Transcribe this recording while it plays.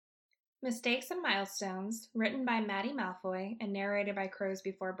Mistakes and Milestones, written by Maddie Malfoy and narrated by Crows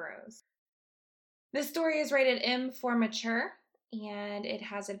Before Bros. This story is rated M for mature, and it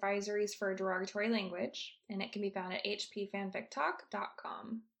has advisories for derogatory language, and it can be found at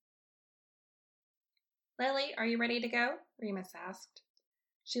hpfanfictalk.com. Lily, are you ready to go? Remus asked.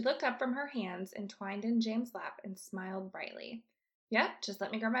 She looked up from her hands entwined in James' lap and smiled brightly. Yep, just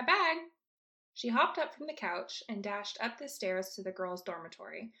let me grab my bag. She hopped up from the couch and dashed up the stairs to the girls'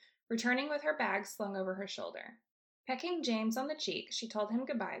 dormitory, returning with her bag slung over her shoulder. Pecking James on the cheek, she told him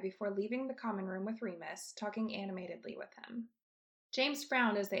goodbye before leaving the common room with Remus, talking animatedly with him. James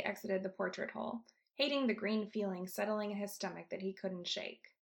frowned as they exited the portrait hole, hating the green feeling settling in his stomach that he couldn't shake.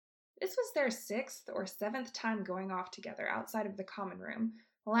 This was their 6th or 7th time going off together outside of the common room,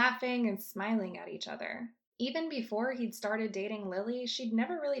 laughing and smiling at each other. Even before he'd started dating Lily, she'd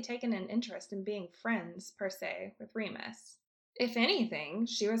never really taken an interest in being friends, per se, with Remus. If anything,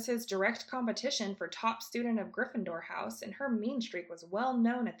 she was his direct competition for top student of Gryffindor House, and her mean streak was well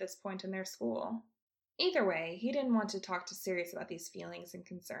known at this point in their school. Either way, he didn't want to talk to Sirius about these feelings and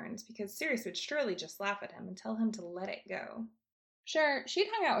concerns, because Sirius would surely just laugh at him and tell him to let it go. Sure, she'd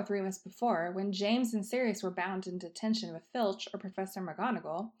hung out with Remus before, when James and Sirius were bound into tension with Filch or Professor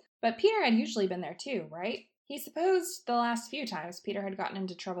McGonagall, but Peter had usually been there too, right? He supposed the last few times Peter had gotten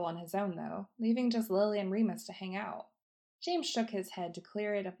into trouble on his own, though, leaving just Lily and Remus to hang out. James shook his head to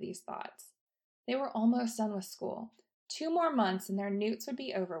clear it of these thoughts. They were almost done with school. 2 more months and their newts would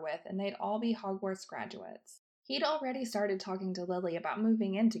be over with, and they'd all be Hogwarts graduates. He'd already started talking to Lily about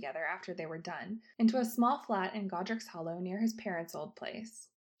moving in together after they were done, into a small flat in Godric's Hollow near his parents' old place.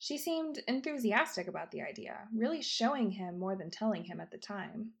 She seemed enthusiastic about the idea, really showing him more than telling him at the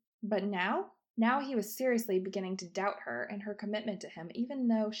time. But now he was seriously beginning to doubt her and her commitment to him, even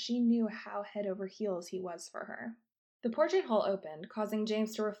though she knew how head over heels he was for her. The portrait hole opened, causing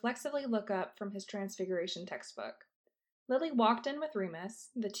James to reflexively look up from his Transfiguration textbook. Lily walked in with Remus,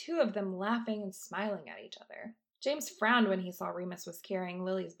 the two of them laughing and smiling at each other. James frowned when he saw Remus was carrying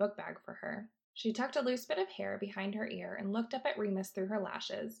Lily's book bag for her. She tucked a loose bit of hair behind her ear and looked up at Remus through her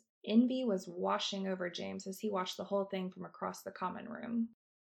lashes. Envy was washing over James as he watched the whole thing from across the common room.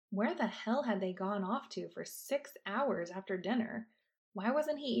 Where the hell had they gone off to for 6 hours after dinner? Why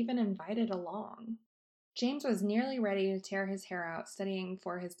wasn't he even invited along? James was nearly ready to tear his hair out studying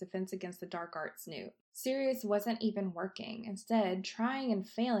for his Defense Against the Dark Arts newt. Sirius wasn't even working, instead trying and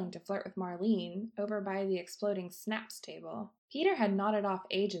failing to flirt with Marlene over by the exploding snaps table. Peter had nodded off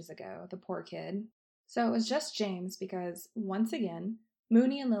ages ago, the poor kid. So it was just James because, once again,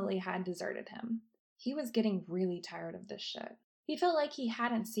 Moony and Lily had deserted him. He was getting really tired of this shit. He felt like he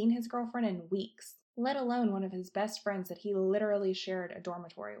hadn't seen his girlfriend in weeks, let alone one of his best friends that he literally shared a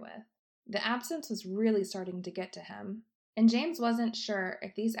dormitory with. The absence was really starting to get to him, and James wasn't sure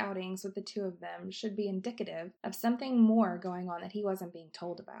if these outings with the two of them should be indicative of something more going on that he wasn't being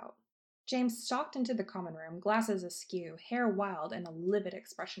told about. James stalked into the common room, glasses askew, hair wild, and a livid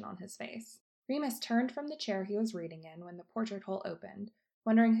expression on his face. Remus turned from the chair he was reading in when the portrait hole opened,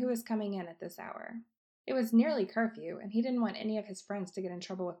 wondering who was coming in at this hour. It was nearly curfew, and he didn't want any of his friends to get in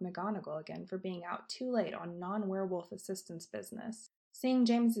trouble with McGonagall again for being out too late on non-werewolf assistance business. Seeing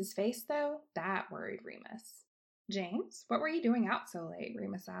James's face, though, that worried Remus. James, what were you doing out so late?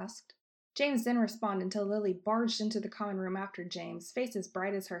 Remus asked. James didn't respond until Lily barged into the common room after James, face as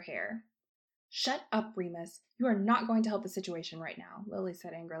bright as her hair. Shut up, Remus. You are not going to help the situation right now, Lily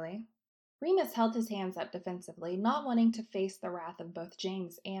said angrily. Remus held his hands up defensively, not wanting to face the wrath of both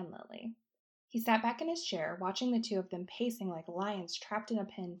James and Lily. He sat back in his chair, watching the two of them pacing like lions trapped in a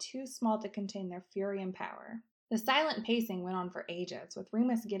pen too small to contain their fury and power. The silent pacing went on for ages, with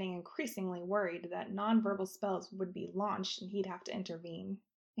Remus getting increasingly worried that nonverbal spells would be launched and he'd have to intervene.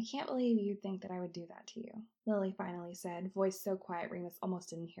 I can't believe you'd think that I would do that to you, Lily finally said, voice so quiet Remus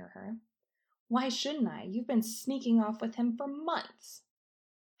almost didn't hear her. Why shouldn't I? You've been sneaking off with him for months.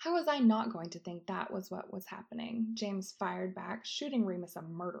 How was I not going to think that was what was happening? James fired back, shooting Remus a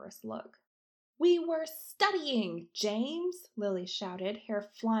murderous look. We were studying, James, Lily shouted, hair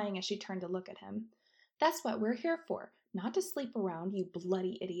flying as she turned to look at him. That's what we're here for, not to sleep around, you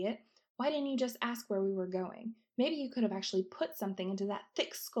bloody idiot. Why didn't you just ask where we were going? Maybe you could have actually put something into that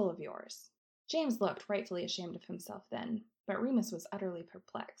thick skull of yours. James looked rightfully ashamed of himself then, but Remus was utterly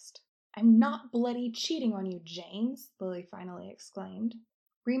perplexed. I'm not bloody cheating on you, James, Lily finally exclaimed.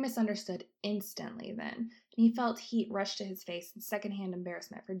 Remus understood instantly then, and he felt heat rush to his face in secondhand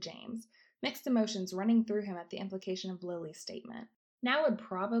embarrassment for James, mixed emotions running through him at the implication of Lily's statement. Now would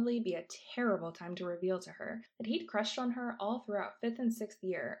probably be a terrible time to reveal to her that he'd crushed on her all throughout 5th and 6th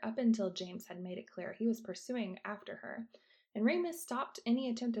year, up until James had made it clear he was pursuing after her, and Remus stopped any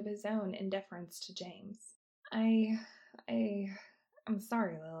attempt of his own indifference to James. I'm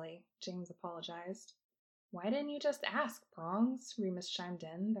sorry, Lily, James apologized. Why didn't you just ask, Prongs? Remus chimed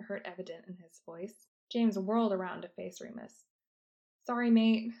in, the hurt evident in his voice. James whirled around to face Remus. Sorry,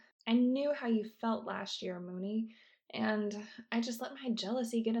 mate. I knew how you felt last year, Moony, and I just let my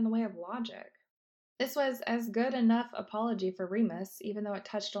jealousy get in the way of logic. This was as good enough apology for Remus, even though it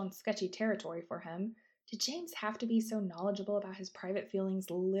touched on sketchy territory for him. Did James have to be so knowledgeable about his private feelings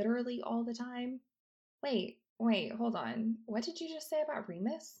literally all the time? Wait, hold on. What did you just say about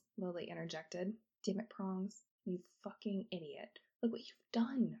Remus? Lily interjected. Damn it, Prongs. You fucking idiot. Look what you've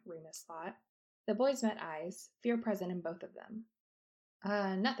done, Remus thought. The boys met eyes, fear present in both of them.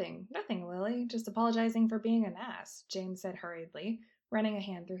 Nothing, Lily. Just apologizing for being an ass, James said hurriedly, running a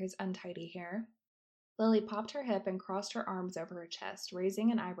hand through his untidy hair. Lily popped her hip and crossed her arms over her chest,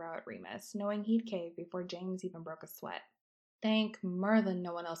 raising an eyebrow at Remus, knowing he'd cave before James even broke a sweat. Thank Merlin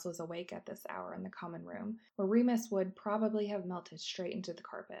no one else was awake at this hour in the common room, where Remus would probably have melted straight into the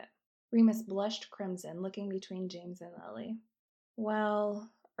carpet. Remus blushed crimson, looking between James and Lily. Well,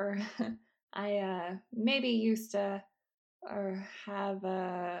 I maybe used to have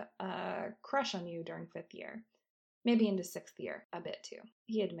a crush on you during 5th year. Maybe into 6th year, a bit too,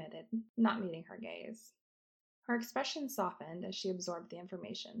 he admitted, not meeting her gaze. Her expression softened as she absorbed the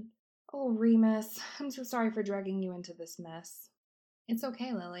information. Oh, Remus, I'm so sorry for dragging you into this mess. It's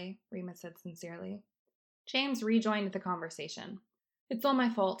okay, Lily, Remus said sincerely. James rejoined the conversation. It's all my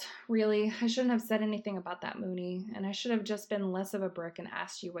fault, really. I shouldn't have said anything about that Moony, and I should have just been less of a brick and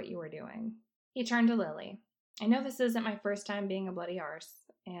asked you what you were doing. He turned to Lily. I know this isn't my first time being a bloody arse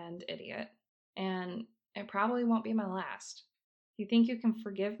and idiot, and it probably won't be my last. You think you can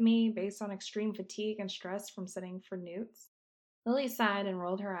forgive me based on extreme fatigue and stress from sitting for newts? Lily sighed and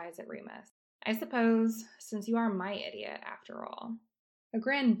rolled her eyes at Remus. I suppose, since you are my idiot, after all. A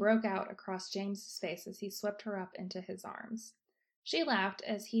grin broke out across James's face as he swept her up into his arms. She laughed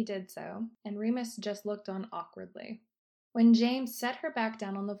as he did so, and Remus just looked on awkwardly. When James set her back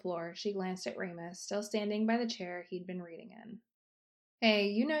down on the floor, she glanced at Remus, still standing by the chair he'd been reading in. Hey,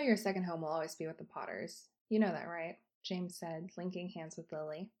 you know your second home will always be with the Potters. You know that, right? James said, linking hands with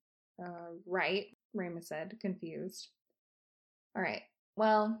Lily. Right, Remus said, confused. All right,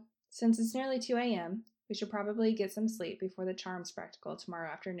 well, since it's nearly 2 a.m., we should probably get some sleep before the charm spectacle tomorrow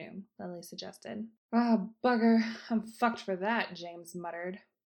afternoon, Lily suggested. Oh, bugger, I'm fucked for that, James muttered.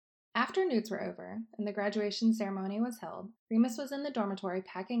 After newts were over and the graduation ceremony was held, Remus was in the dormitory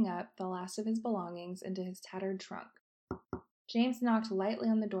packing up the last of his belongings into his tattered trunk. James knocked lightly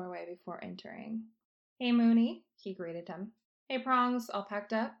on the doorway before entering. Hey, Moony, he greeted him. Hey, Prongs, all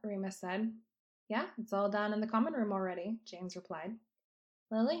packed up, Remus said. Yeah, it's all done in the common room already, James replied.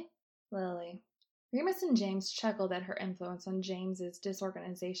 Lily? Lily. Remus and James chuckled at her influence on James's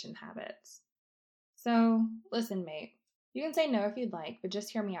disorganization habits. So, listen, mate. You can say no if you'd like, but just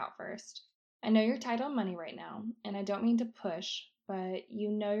hear me out first. I know you're tight on money right now, and I don't mean to push, but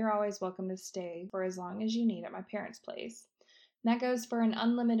you know you're always welcome to stay for as long as you need at my parents' place. And that goes for an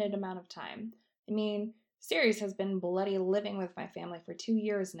unlimited amount of time. I mean, Sirius has been bloody living with my family for 2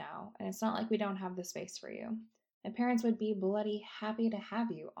 years now, and it's not like we don't have the space for you. My parents would be bloody happy to have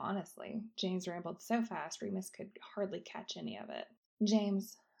you, honestly. James rambled so fast Remus could hardly catch any of it.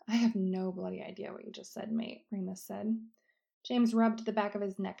 James, I have no bloody idea what you just said, mate, Remus said. James rubbed the back of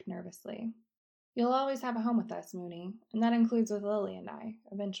his neck nervously. You'll always have a home with us, Moony, and that includes with Lily and I,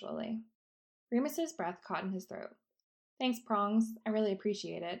 eventually. Remus's breath caught in his throat. Thanks, Prongs. I really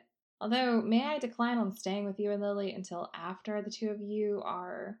appreciate it. Although, may I decline on staying with you and Lily until after the two of you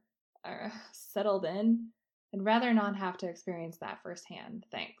are settled in? I'd rather not have to experience that firsthand,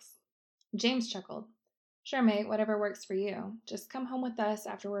 thanks. James chuckled. Sure, mate, whatever works for you. Just come home with us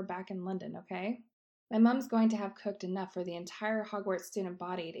after we're back in London, okay? My mom's going to have cooked enough for the entire Hogwarts student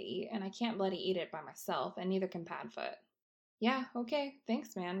body to eat, and I can't bloody eat it by myself, and neither can Padfoot. Yeah, okay,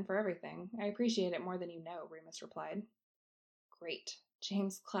 thanks, man, for everything. I appreciate it more than you know, Remus replied. Great.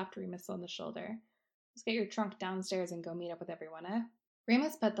 James clapped Remus on the shoulder. Let's get your trunk downstairs and go meet up with everyone, eh?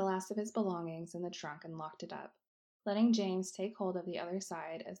 Remus put the last of his belongings in the trunk and locked it up, letting James take hold of the other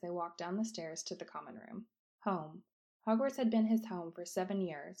side as they walked down the stairs to the common room. Home. Hogwarts had been his home for 7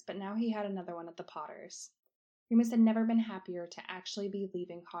 years, but now he had another one at the Potters. Remus had never been happier to actually be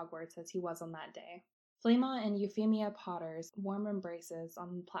leaving Hogwarts as he was on that day. Flema and Euphemia Potter's warm embraces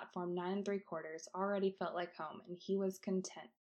on platform 9 3/4 already felt like home, and he was content.